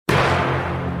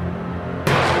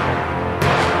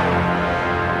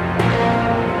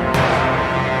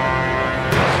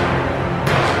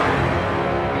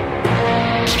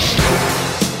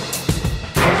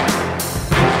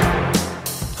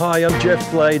Hi, I'm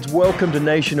Jeff Blades. Welcome to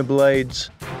Nation of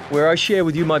Blades, where I share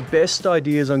with you my best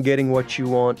ideas on getting what you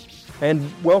want. And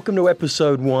welcome to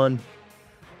episode 1.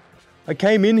 I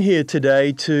came in here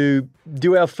today to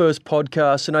do our first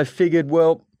podcast, and I figured,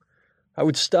 well, I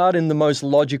would start in the most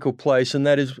logical place, and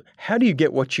that is, how do you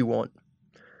get what you want?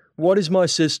 What is my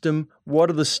system?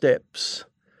 What are the steps?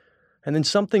 And then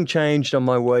something changed on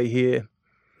my way here.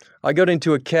 I got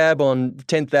into a cab on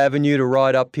 10th Avenue to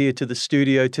ride up here to the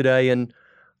studio today, and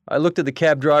I looked at the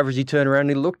cab driver as he turned around, and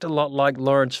he looked a lot like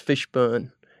Lawrence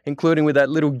Fishburne, including with that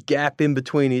little gap in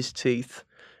between his teeth.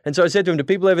 And so I said to him, do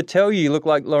people ever tell you look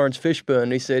like Lawrence Fishburne?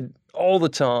 And he said, all the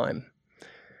time.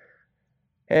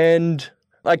 And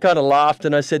I kind of laughed,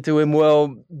 and I said to him,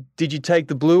 well, did you take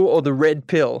the blue or the red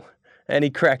pill? And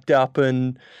he cracked up,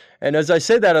 and as I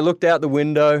said that, I looked out the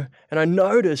window, and I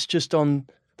noticed just on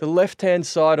the left-hand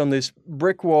side on this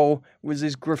brick wall was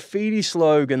this graffiti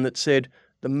slogan that said,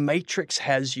 "The Matrix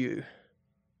has you."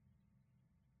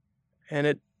 And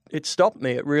it stopped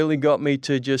me. It really got me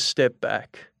to just step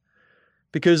back.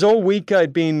 Because all week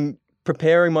I'd been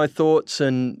preparing my thoughts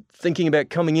and thinking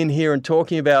about coming in here and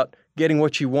talking about getting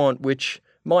what you want, which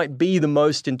might be the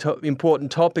most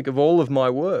important topic of all of my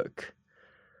work.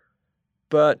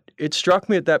 But it struck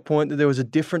me at that point that there was a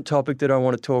different topic that I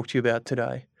want to talk to you about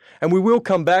today. And we will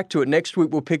come back to it. Next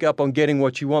week we'll pick up on getting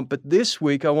what you want. But this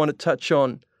week I want to touch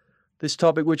on this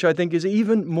topic, which I think is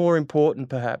even more important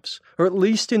perhaps, or at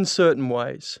least in certain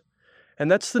ways. And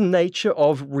that's the nature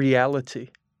of reality.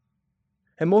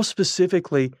 And more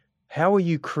specifically, how are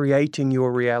you creating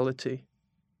your reality?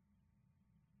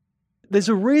 There's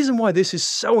a reason why this is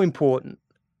so important.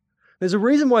 There's a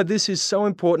reason why this is so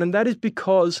important, and that is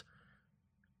because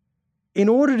in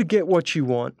order to get what you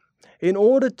want, in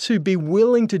order to be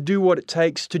willing to do what it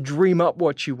takes to dream up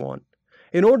what you want,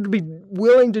 in order to be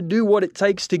willing to do what it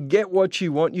takes to get what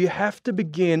you want, you have to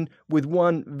begin with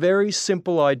one very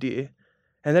simple idea,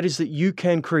 and that is that you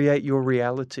can create your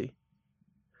reality.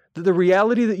 That the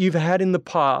reality that you've had in the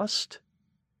past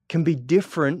can be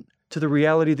different to the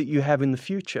reality that you have in the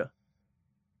future.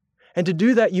 And to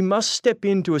do that, you must step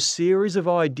into a series of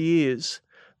ideas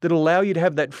that allow you to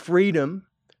have that freedom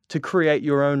to create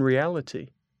your own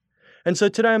reality. And so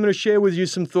today I'm going to share with you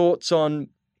some thoughts on,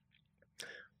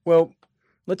 well,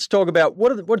 let's talk about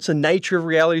what's the nature of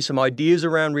reality, some ideas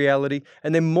around reality,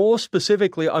 and then more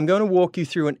specifically, I'm going to walk you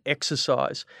through an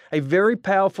exercise, a very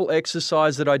powerful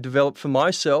exercise that I developed for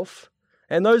myself.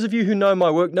 And those of you who know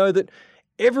my work know that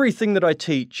everything that I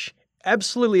teach,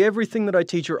 absolutely everything that I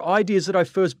teach, are ideas that I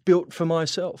first built for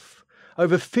myself.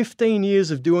 Over 15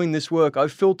 years of doing this work,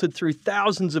 I've filtered through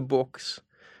thousands of books,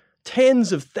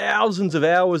 tens of thousands of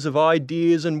hours of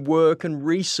ideas and work and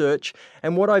research,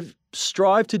 and what I've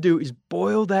strived to do is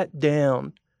boil that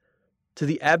down to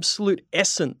the absolute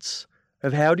essence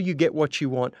of how do you get what you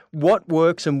want, what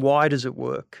works and why does it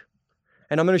work.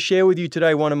 And I'm going to share with you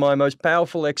today one of my most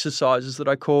powerful exercises that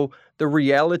I call the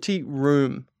reality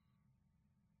room.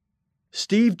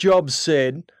 Steve Jobs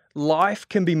said, life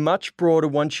can be much broader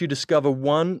once you discover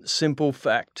one simple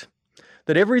fact.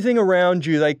 That everything around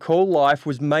you they call life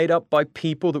was made up by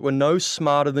people that were no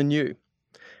smarter than you.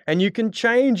 And you can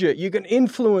change it, you can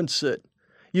influence it,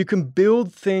 you can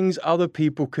build things other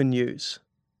people can use.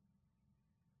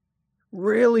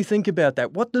 Really think about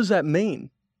that. What does that mean?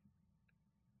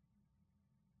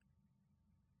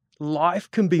 Life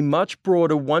can be much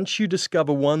broader once you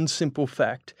discover one simple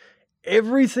fact.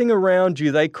 Everything around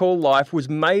you they call life was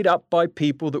made up by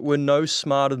people that were no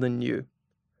smarter than you.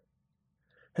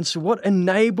 And so what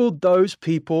enabled those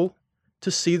people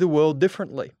to see the world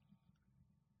differently?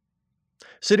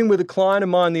 Sitting with a client of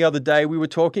mine the other day, we were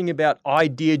talking about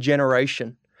idea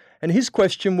generation. And his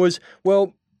question was,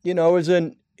 well, as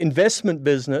an investment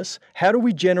business, how do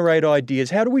we generate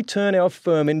ideas? How do we turn our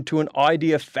firm into an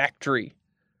idea factory?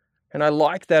 And I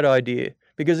like that idea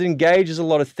because it engages a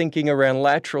lot of thinking around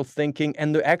lateral thinking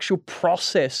and the actual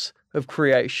process of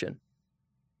creation.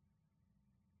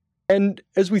 And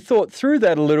as we thought through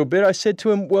that a little bit, I said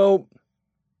to him, well,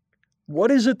 what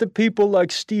is it that people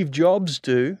like Steve Jobs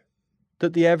do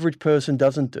that the average person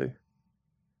doesn't do?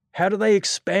 How do they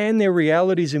expand their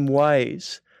realities in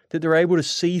ways that they're able to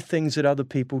see things that other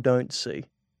people don't see?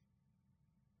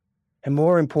 And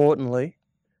more importantly,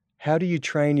 how do you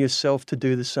train yourself to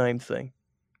do the same thing?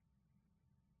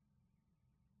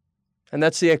 And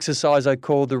that's the exercise I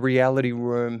call the reality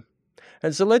room.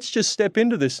 And so let's just step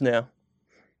into this now.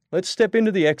 Let's step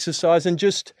into the exercise and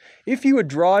just, if you are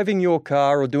driving your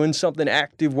car or doing something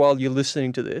active while you're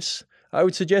listening to this, I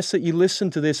would suggest that you listen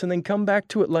to this and then come back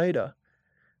to it later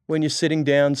when you're sitting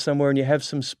down somewhere and you have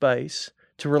some space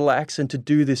to relax and to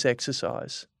do this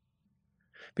exercise.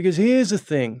 Because here's the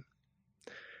thing.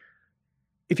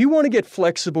 If you want to get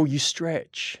flexible, you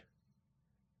stretch.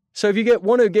 So if you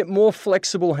want to get more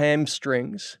flexible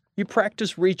hamstrings, you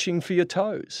practice reaching for your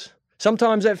toes.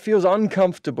 Sometimes that feels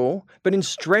uncomfortable, but in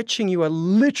stretching, you are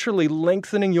literally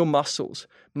lengthening your muscles,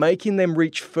 making them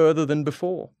reach further than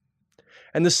before.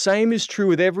 And the same is true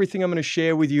with everything I'm going to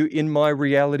share with you in my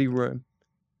reality room.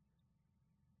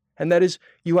 And that is,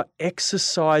 you are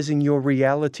exercising your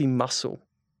reality muscle.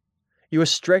 You are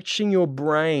stretching your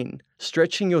brain,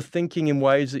 stretching your thinking in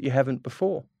ways that you haven't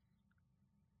before.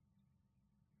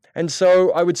 And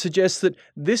so I would suggest that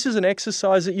this is an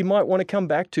exercise that you might want to come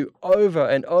back to over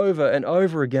and over and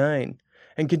over again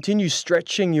and continue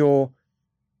stretching your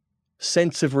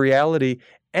sense of reality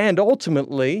and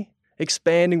ultimately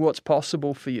expanding what's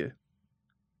possible for you.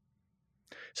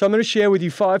 So I'm going to share with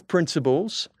you 5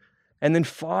 principles and then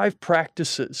 5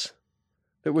 practices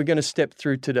that we're going to step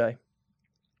through today.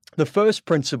 The first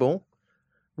principle,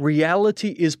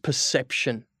 reality is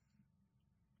perception.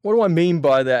 What do I mean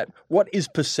by that? What is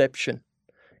perception?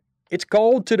 It's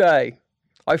cold today.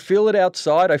 I feel it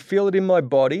outside. I feel it in my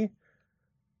body.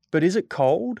 But is it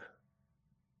cold?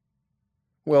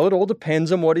 Well, it all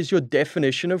depends on what is your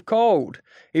definition of cold.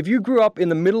 If you grew up in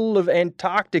the middle of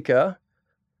Antarctica,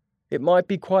 it might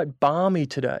be quite balmy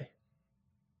today.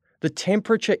 The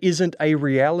temperature isn't a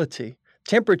reality.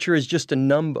 Temperature is just a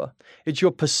number. It's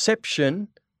your perception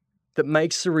that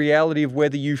makes the reality of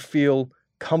whether you feel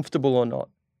comfortable or not.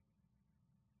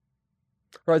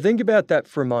 Right, think about that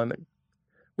for a moment.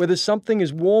 Whether something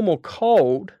is warm or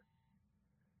cold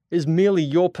is merely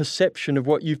your perception of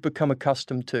what you've become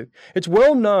accustomed to. It's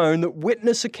well known that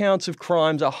witness accounts of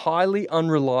crimes are highly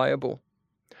unreliable.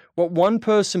 What one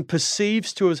person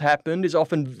perceives to have happened is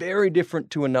often very different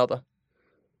to another.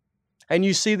 And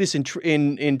you see this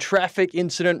in traffic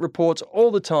incident reports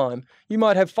all the time. You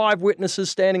might have 5 witnesses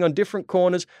standing on different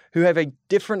corners who have a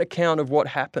different account of what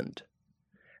happened.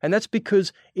 And that's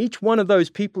because each one of those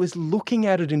people is looking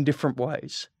at it in different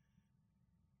ways.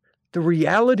 The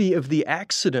reality of the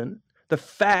accident, the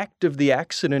fact of the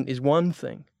accident is one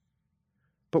thing.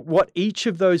 But what each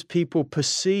of those people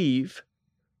perceive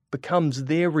becomes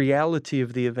their reality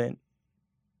of the event.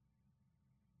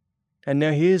 And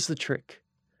now here's the trick.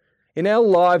 In our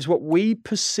lives, what we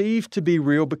perceive to be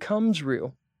real becomes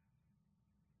real.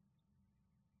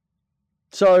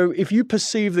 So if you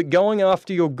perceive that going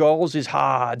after your goals is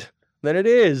hard, then it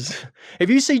is. If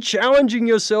you see challenging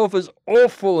yourself as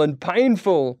awful and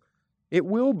painful, it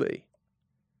will be.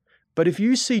 But if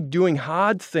you see doing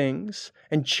hard things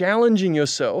and challenging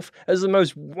yourself as the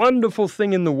most wonderful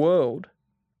thing in the world,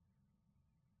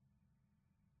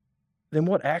 then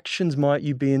what actions might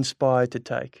you be inspired to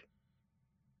take?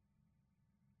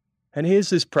 And here's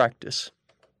this practice.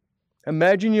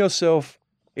 Imagine yourself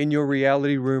in your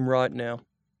reality room right now.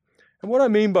 And what I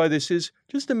mean by this is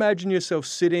just imagine yourself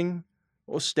sitting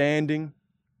or standing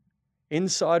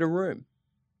inside a room.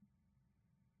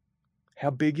 How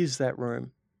big is that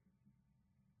room?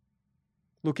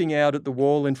 Looking out at the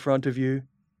wall in front of you,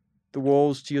 the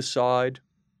walls to your side,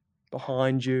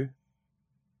 behind you,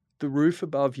 the roof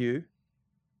above you.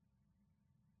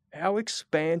 How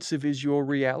expansive is your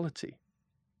reality?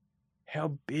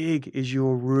 How big is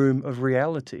your room of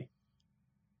reality?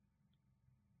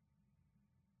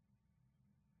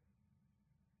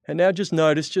 And now just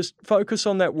notice, just focus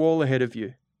on that wall ahead of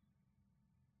you.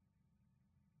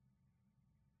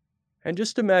 And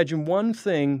just imagine one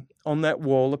thing on that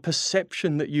wall, a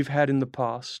perception that you've had in the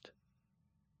past.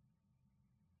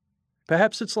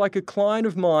 Perhaps it's like a client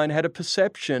of mine had a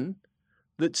perception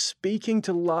that speaking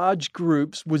to large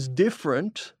groups was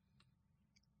different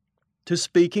to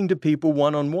speaking to people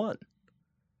one-on-one.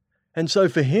 And so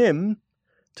for him,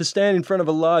 to stand in front of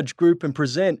a large group and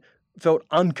present felt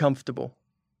uncomfortable.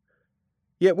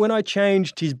 Yet when I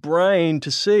changed his brain to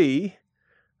see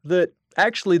that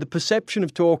actually the perception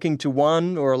of talking to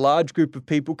one or a large group of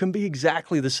people can be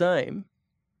exactly the same,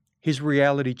 his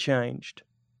reality changed.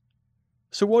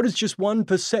 So what is just one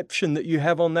perception that you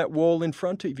have on that wall in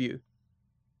front of you?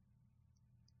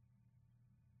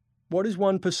 What is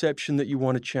one perception that you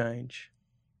want to change?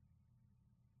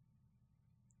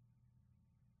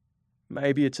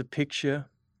 Maybe it's a picture,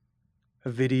 a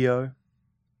video,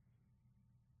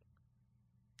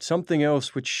 something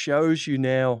else which shows you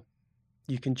now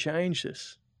you can change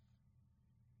this.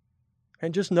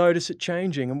 And just notice it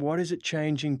changing. And what is it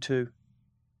changing to?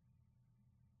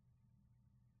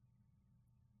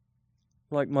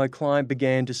 Like my client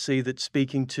began to see that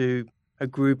speaking to a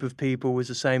group of people was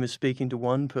the same as speaking to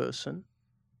one person.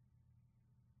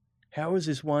 How is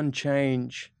this one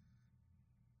change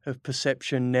of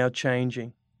perception now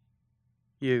changing?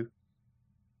 you.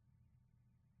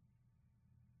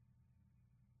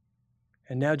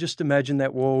 And now just imagine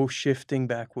that wall shifting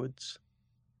backwards.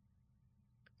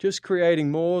 Just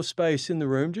creating more space in the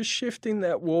room, just shifting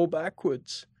that wall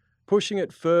backwards, pushing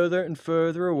it further and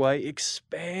further away,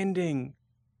 expanding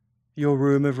your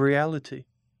room of reality.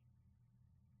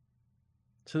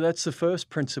 So that's the first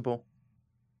principle.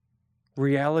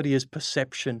 Reality is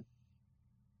perception.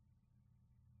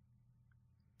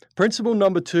 Principle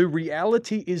number 2,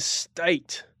 reality is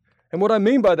state. And what I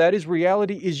mean by that is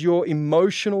reality is your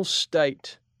emotional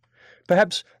state.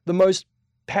 Perhaps the most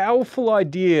powerful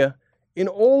idea in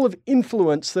all of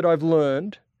influence that I've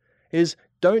learned is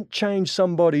don't change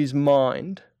somebody's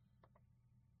mind,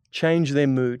 change their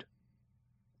mood.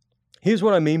 Here's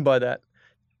what I mean by that.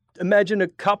 Imagine a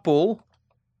couple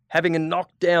having a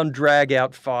knockdown,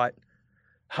 drag-out fight.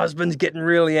 Husband's getting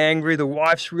really angry, the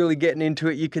wife's really getting into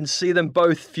it. You can see them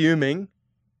both fuming.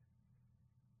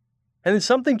 And then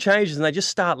something changes and they just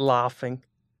start laughing.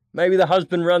 Maybe the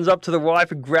husband runs up to the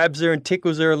wife and grabs her and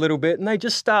tickles her a little bit, and they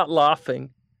just start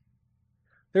laughing.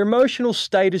 Their emotional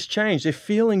state has changed. They're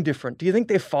feeling different. Do you think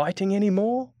they're fighting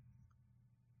anymore?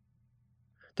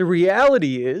 The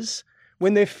reality is,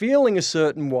 when they're feeling a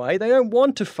certain way, they don't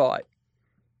want to fight.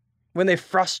 When they're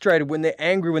frustrated, when they're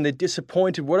angry, when they're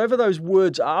disappointed, whatever those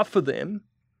words are for them,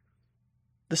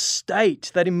 the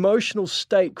state, that emotional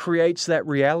state creates that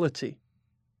reality.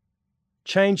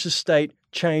 Change the state,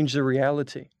 change the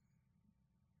reality.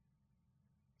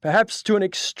 Perhaps to an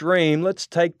extreme, let's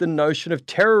take the notion of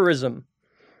terrorism.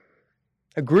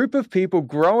 A group of people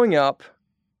growing up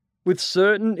with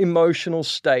certain emotional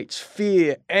states,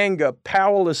 fear, anger,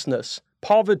 powerlessness,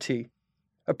 poverty,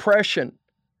 oppression.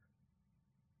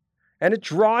 And it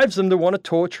drives them to want to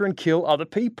torture and kill other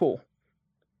people.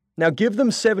 Now give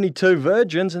them 72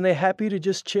 virgins and they're happy to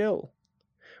just chill.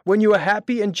 When you are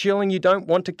happy and chilling, you don't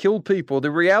want to kill people.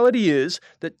 The reality is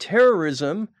that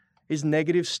terrorism is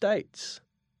negative states.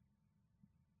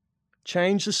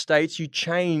 Change the states, you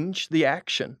change the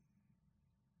action.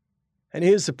 And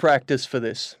here's the practice for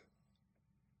this.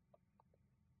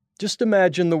 Just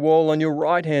imagine the wall on your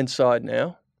right-hand side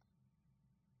now.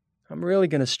 I'm really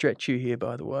going to stretch you here,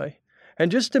 by the way.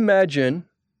 And just imagine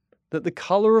that the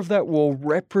color of that wall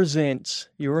represents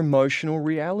your emotional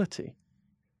reality.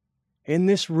 In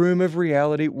this room of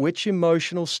reality, which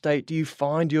emotional state do you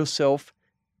find yourself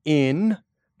in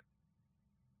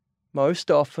most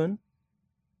often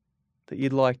that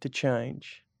you'd like to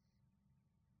change?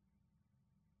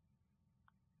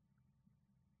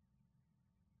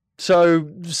 So,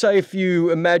 say if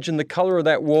you imagine the color of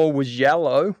that wall was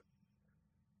yellow,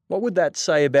 what would that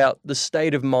say about the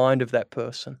state of mind of that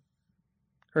person?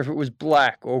 Or if it was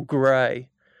black or grey?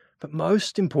 But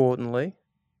most importantly,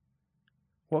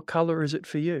 what color is it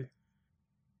for you?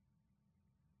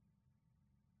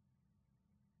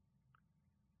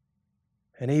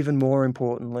 And even more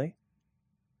importantly,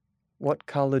 what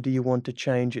color do you want to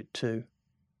change it to?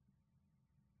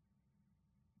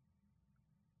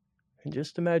 And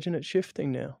just imagine it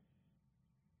shifting now.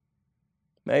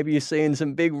 Maybe you're seeing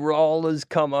some big rollers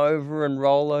come over and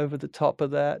roll over the top of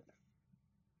that.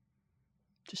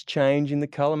 Just changing the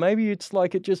color. Maybe it's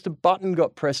like it just a button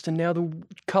got pressed and now the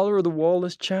color of the wall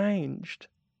has changed.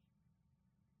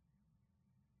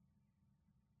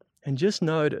 And just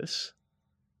notice,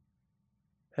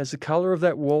 as the color of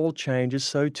that wall changes,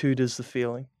 so too does the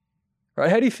feeling. Right?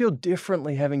 How do you feel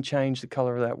differently having changed the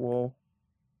color of that wall?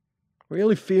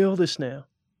 Really feel this now.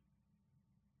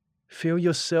 Feel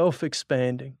yourself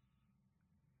expanding.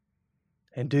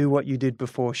 And do what you did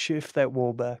before. Shift that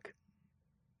wall back.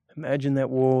 Imagine that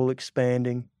wall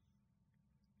expanding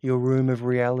your room of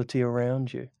reality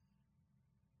around you.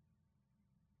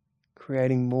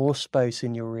 Creating more space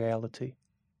in your reality.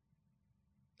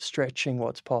 Stretching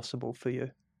what's possible for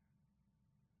you.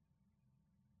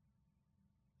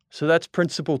 So that's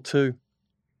principle 2.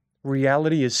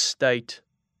 Reality is state.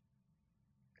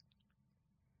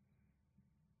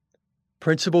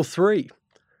 Principle 3.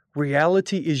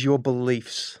 Reality is your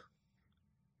beliefs.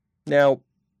 Now,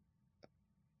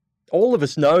 all of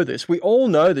us know this. We all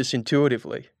know this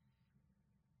intuitively.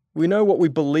 We know what we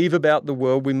believe about the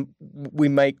world we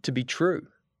make to be true.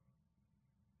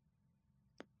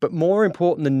 But more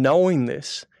important than knowing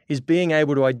this is being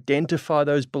able to identify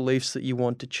those beliefs that you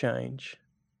want to change.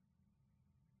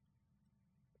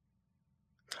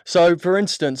 So, for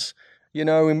instance,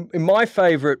 in my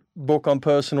favorite book on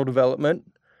personal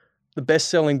development, the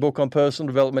best-selling book on personal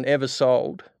development ever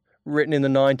sold, written in the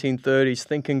 1930s,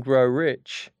 Think and Grow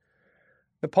Rich,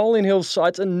 Napoleon Hill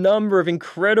cites a number of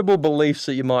incredible beliefs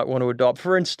that you might want to adopt.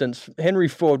 For instance, Henry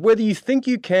Ford, whether you think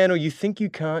you can or you think you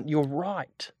can't, you're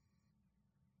right.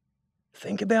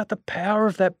 Think about the power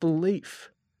of that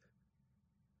belief.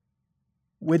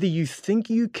 Whether you think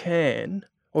you can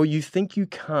or you think you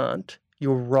can't,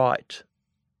 you're right.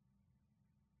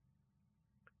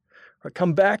 Right,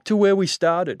 come back to where we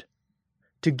started.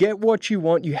 To get what you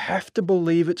want, you have to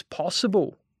believe it's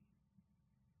possible.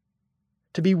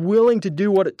 To be willing to do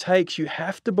what it takes, you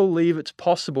have to believe it's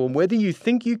possible. And whether you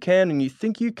think you can and you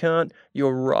think you can't,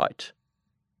 you're right.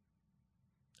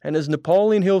 And as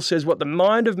Napoleon Hill says, what the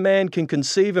mind of man can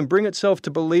conceive and bring itself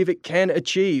to believe it can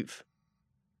achieve.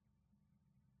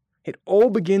 It all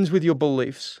begins with your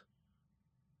beliefs.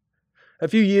 A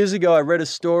few years ago, I read a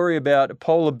story about a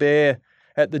polar bear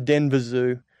at the Denver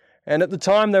Zoo. And at the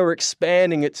time, they were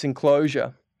expanding its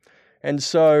enclosure. And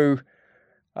so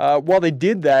while they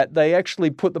did that, they actually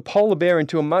put the polar bear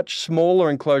into a much smaller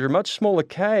enclosure, a much smaller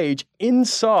cage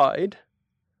inside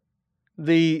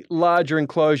the larger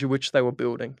enclosure which they were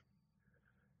building.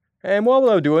 And while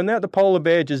they were doing that, the polar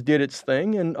bear just did its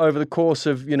thing. And over the course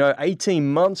of,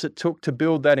 18 months it took to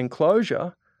build that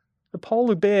enclosure, the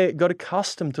polar bear got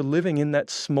accustomed to living in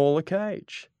that smaller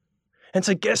cage. And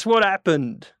so guess what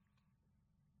happened?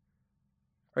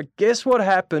 Guess what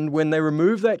happened when they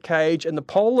removed that cage and the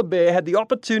polar bear had the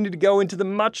opportunity to go into the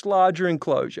much larger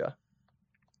enclosure?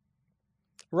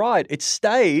 Right, it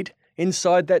stayed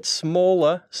inside that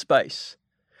smaller space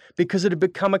because it had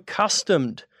become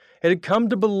accustomed. It had come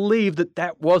to believe that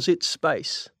that was its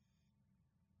space.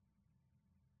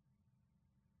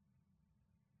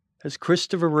 As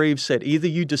Christopher Reeve said, either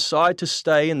you decide to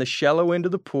stay in the shallow end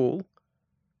of the pool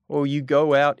or you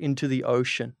go out into the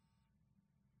ocean.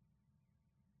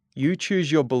 You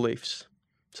choose your beliefs.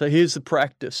 So here's the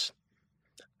practice.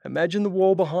 Imagine the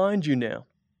wall behind you now.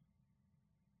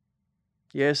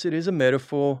 Yes, it is a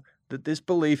metaphor that this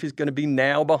belief is going to be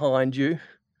now behind you.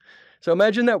 So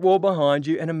imagine that wall behind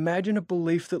you and imagine a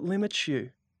belief that limits you.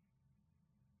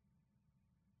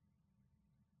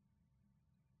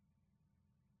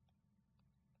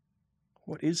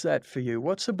 What is that for you?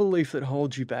 What's a belief that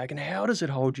holds you back and how does it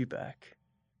hold you back?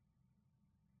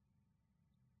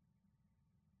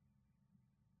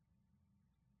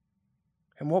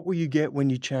 And what will you get when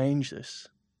you change this?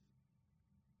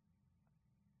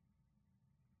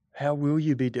 How will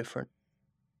you be different?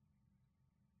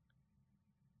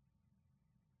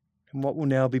 And what will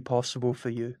now be possible for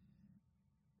you?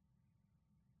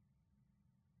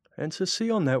 And so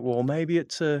see on that wall, maybe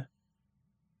it's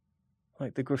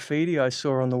like the graffiti I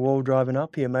saw on the wall driving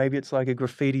up here. Maybe it's like a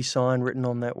graffiti sign written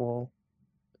on that wall.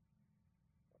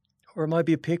 Or it might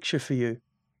be a picture for you.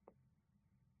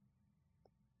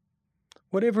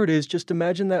 Whatever it is, just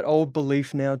imagine that old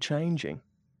belief now changing.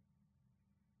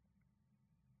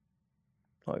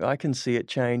 Like I can see it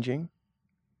changing.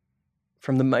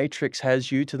 From the matrix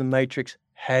has you to the matrix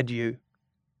had you.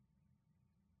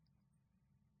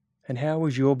 And how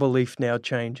is your belief now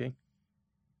changing?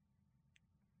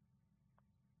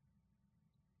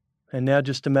 And now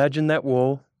just imagine that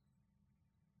wall.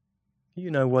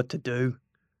 You know what to do.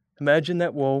 Imagine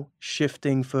that wall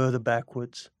shifting further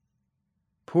backwards.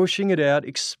 Pushing it out,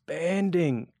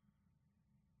 expanding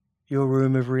your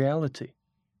room of reality.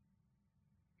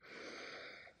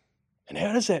 And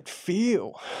how does that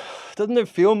feel? Doesn't it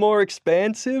feel more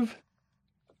expansive?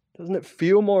 Doesn't it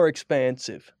feel more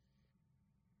expansive?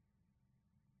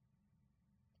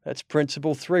 That's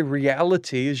principle 3.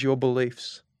 Reality is your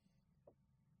beliefs.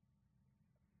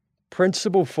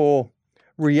 Principle 4.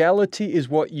 Reality is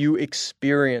what you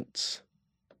experience.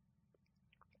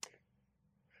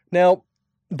 Now,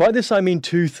 by this I mean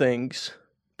two things,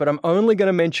 but I'm only going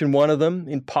to mention one of them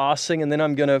in passing and then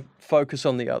I'm going to focus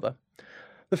on the other.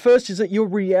 The first is that your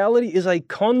reality is a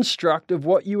construct of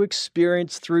what you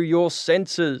experience through your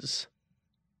senses.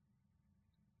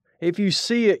 If you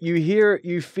see it, you hear it,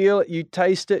 you feel it, you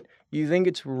taste it, you think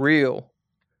it's real.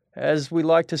 As we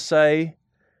like to say,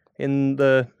 at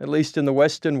least in the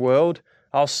Western world,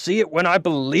 I'll see it when I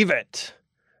believe it.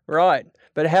 Right,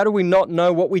 but how do we not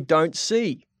know what we don't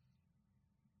see?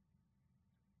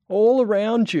 All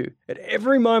around you, at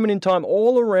every moment in time,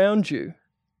 all around you,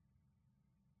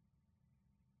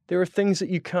 there are things that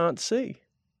you can't see.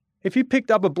 If you picked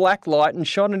up a black light and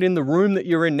shone it in the room that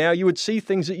you're in now, you would see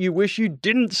things that you wish you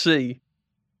didn't see.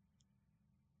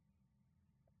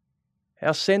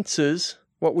 Our senses,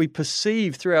 what we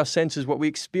perceive through our senses, what we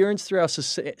experience through our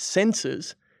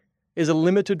senses, is a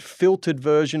limited, filtered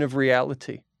version of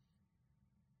reality.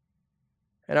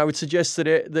 And I would suggest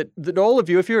that all of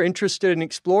you, if you're interested in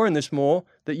exploring this more,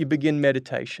 that you begin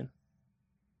meditation.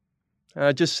 And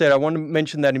I just said I want to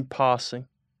mention that in passing.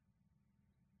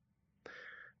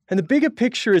 And the bigger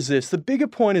picture is this, the bigger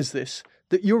point is this,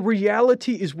 that your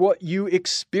reality is what you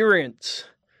experience.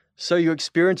 So you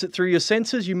experience it through your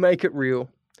senses, you make it real.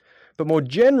 But more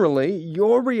generally,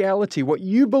 your reality, what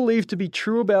you believe to be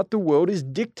true about the world, is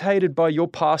dictated by your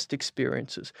past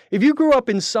experiences. If you grew up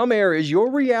in some areas,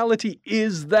 your reality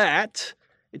is that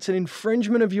it's an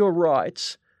infringement of your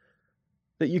rights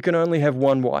that you can only have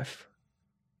one wife.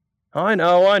 I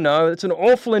know, it's an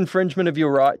awful infringement of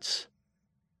your rights.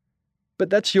 But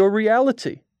that's your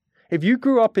reality. If you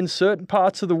grew up in certain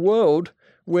parts of the world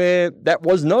where that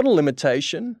was not a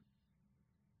limitation,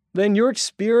 then your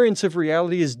experience of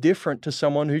reality is different to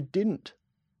someone who didn't.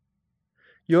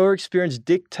 Your experience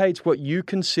dictates what you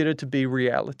consider to be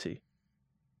reality.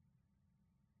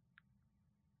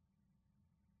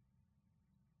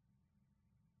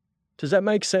 Does that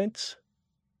make sense?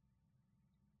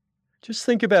 Just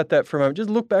think about that for a moment. Just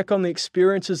look back on the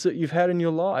experiences that you've had in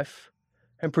your life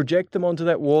and project them onto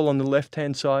that wall on the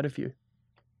left-hand side of you.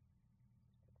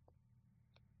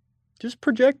 Just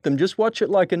project them. Just watch it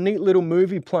like a neat little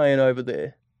movie playing over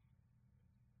there.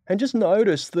 And just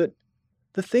notice that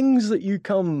the things that you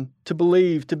come to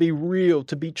believe to be real,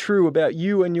 to be true about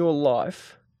you and your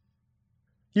life,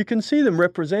 you can see them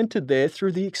represented there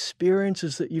through the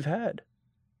experiences that you've had.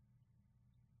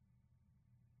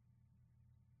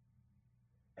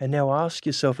 And now ask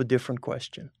yourself a different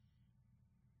question.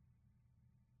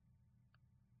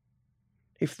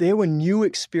 If there were new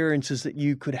experiences that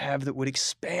you could have that would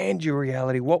expand your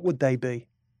reality, what would they be?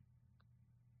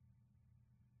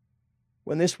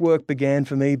 When this work began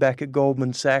for me back at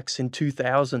Goldman Sachs in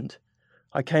 2000,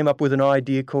 I came up with an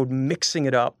idea called mixing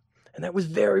it up. And that was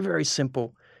very, very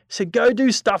simple. I said, go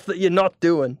do stuff that you're not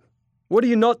doing. What are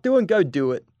you not doing? Go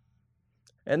do it.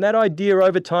 And that idea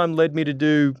over time led me to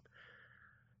do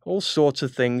all sorts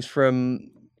of things, from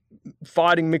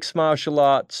fighting mixed martial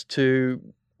arts to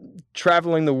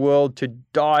traveling the world to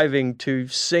diving to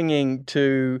singing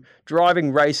to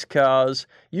driving race cars.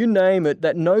 You name it,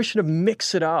 that notion of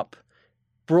mix it up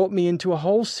brought me into a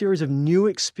whole series of new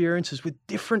experiences with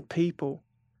different people.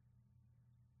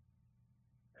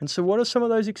 And so what are some of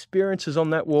those experiences on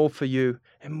that wall for you?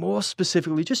 And more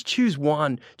specifically, just choose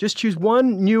one. Just choose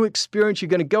one new experience you're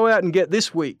going to go out and get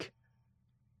this week.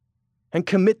 And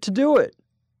commit to do it.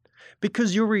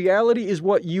 Because your reality is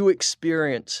what you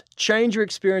experience. Change your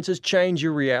experiences, change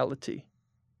your reality.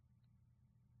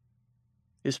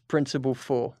 Is principle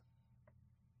 4.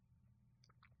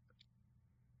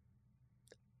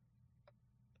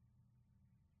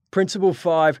 Principle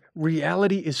 5,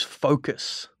 reality is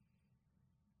focus.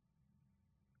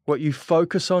 What you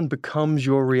focus on becomes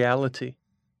your reality.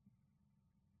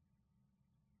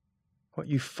 What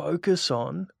you focus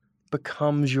on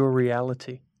becomes your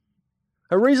reality.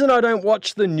 A reason I don't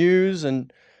watch the news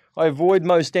and I avoid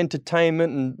most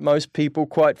entertainment and most people,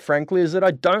 quite frankly, is that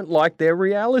I don't like their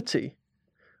reality.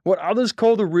 What others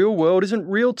call the real world isn't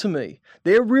real to me.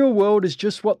 Their real world is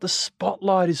just what the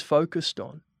spotlight is focused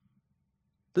on.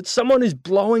 That someone is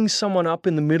blowing someone up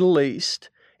in the Middle East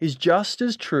is just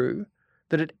as true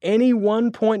that at any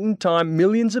one point in time,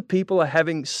 millions of people are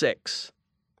having sex.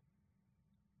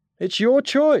 It's your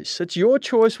choice. It's your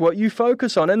choice what you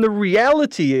focus on. And the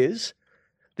reality is,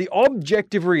 the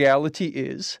objective reality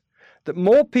is, that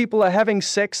more people are having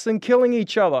sex than killing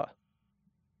each other.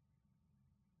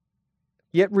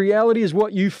 Yet reality is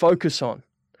what you focus on.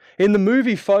 In the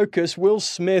movie Focus, Will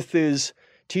Smith is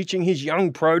teaching his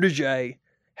young protege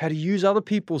how to use other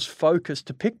people's focus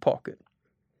to pickpocket.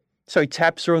 So he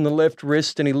taps her on the left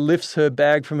wrist and he lifts her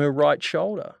bag from her right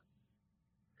shoulder.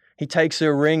 He takes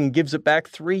her ring and gives it back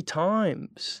 3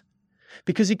 times.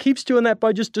 Because he keeps doing that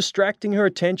by just distracting her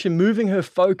attention, moving her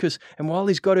focus, and while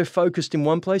he's got her focused in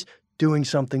one place, doing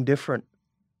something different.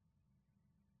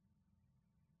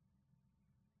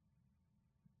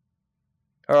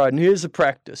 All right, and here's the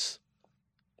practice.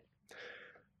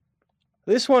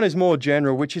 This one is more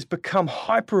general, which is become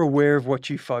hyper aware of what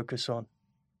you focus on.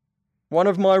 One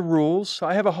of my rules,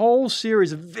 I have a whole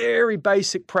series of very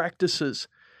basic practices.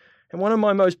 And one of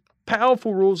my most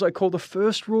powerful rules I call the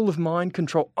first rule of mind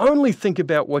control. Only think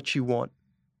about what you want.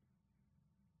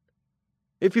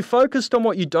 If you're focused on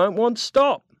what you don't want,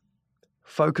 stop.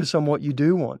 Focus on what you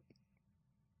do want.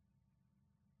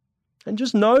 And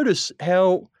just notice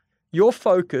how your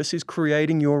focus is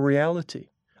creating your reality.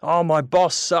 Oh, my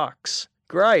boss sucks.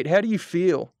 Great. How do you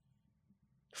feel?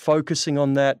 Focusing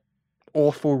on that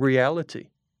awful reality.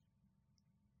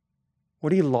 What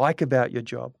do you like about your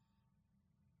job?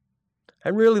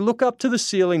 And really look up to the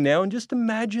ceiling now and just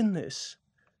imagine this.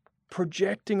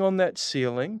 Projecting on that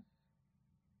ceiling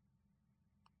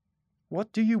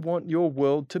What do you want your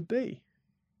world to be?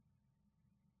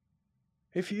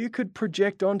 If you could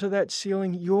project onto that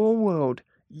ceiling your world,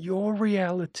 your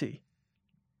reality,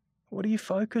 what are you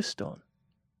focused on?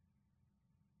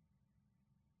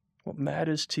 What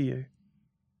matters to you?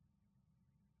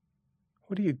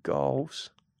 What are your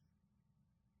goals?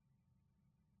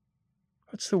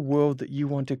 What's the world that you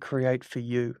want to create for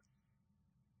you?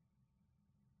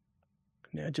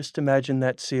 Now just imagine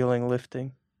that ceiling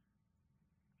lifting.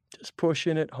 Just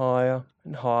pushing it higher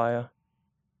and higher.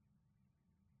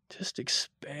 Just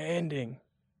expanding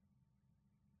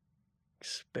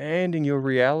your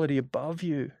reality above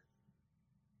you.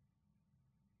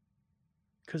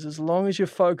 Because as long as you're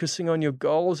focusing on your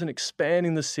goals and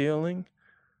expanding the ceiling,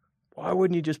 why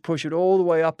wouldn't you just push it all the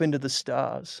way up into the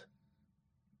stars?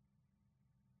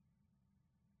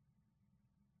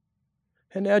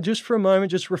 And now just for a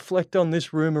moment, just reflect on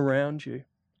this room around you.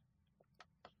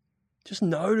 Just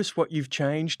notice what you've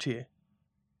changed here.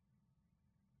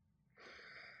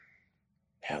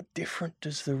 How different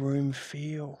does the room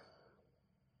feel?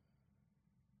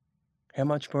 How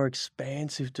much more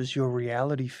expansive does your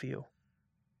reality feel?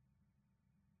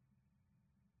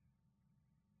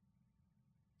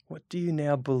 What do you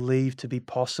now believe to be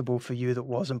possible for you that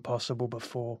wasn't possible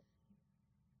before?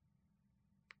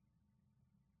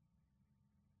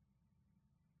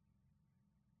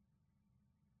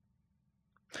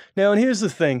 Now, and here's the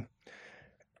thing.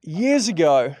 Years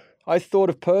ago, I thought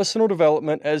of personal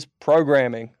development as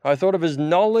programming. I thought of it as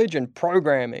knowledge and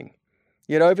programming.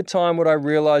 Yet over time, what I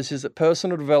realized is that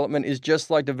personal development is just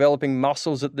like developing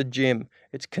muscles at the gym.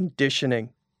 It's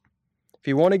conditioning. If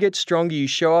you want to get stronger, you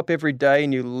show up every day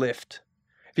and you lift.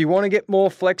 If you want to get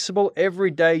more flexible,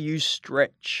 every day you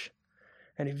stretch.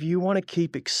 And if you want to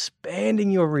keep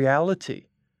expanding your reality,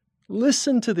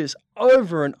 listen to this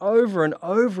over and over and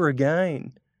over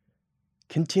again,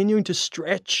 continuing to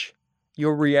stretch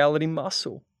your reality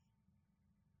muscle.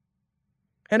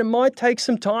 And it might take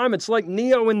some time. It's like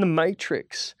Neo in the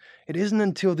Matrix. It isn't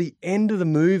until the end of the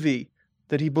movie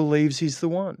that he believes he's the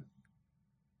one.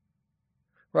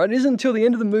 Right? It isn't until the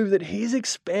end of the movie that he's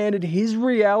expanded his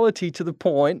reality to the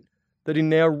point that he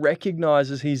now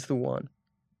recognizes he's the one.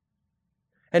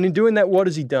 And in doing that, what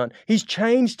has he done? He's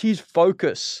changed his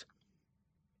focus.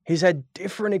 He's had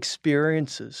different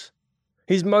experiences.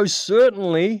 He's most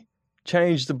certainly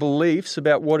changed the beliefs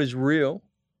about what is real.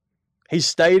 His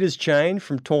state has changed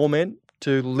from torment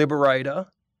to liberator.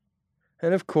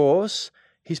 And of course,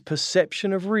 his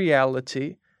perception of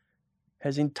reality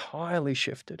has entirely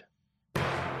shifted.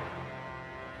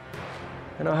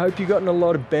 And I hope you've gotten a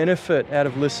lot of benefit out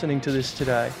of listening to this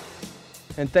today.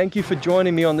 And thank you for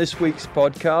joining me on this week's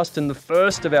podcast and the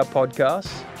first of our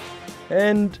podcasts.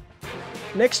 And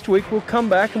next week we'll come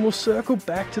back and we'll circle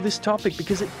back to this topic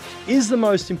because it is the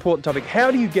most important topic. How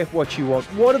do you get what you want?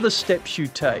 What are the steps you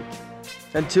take?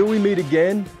 Until we meet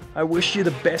again, I wish you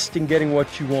the best in getting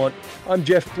what you want. I'm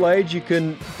Jeff Blades. You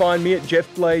can find me at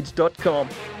jeffblades.com.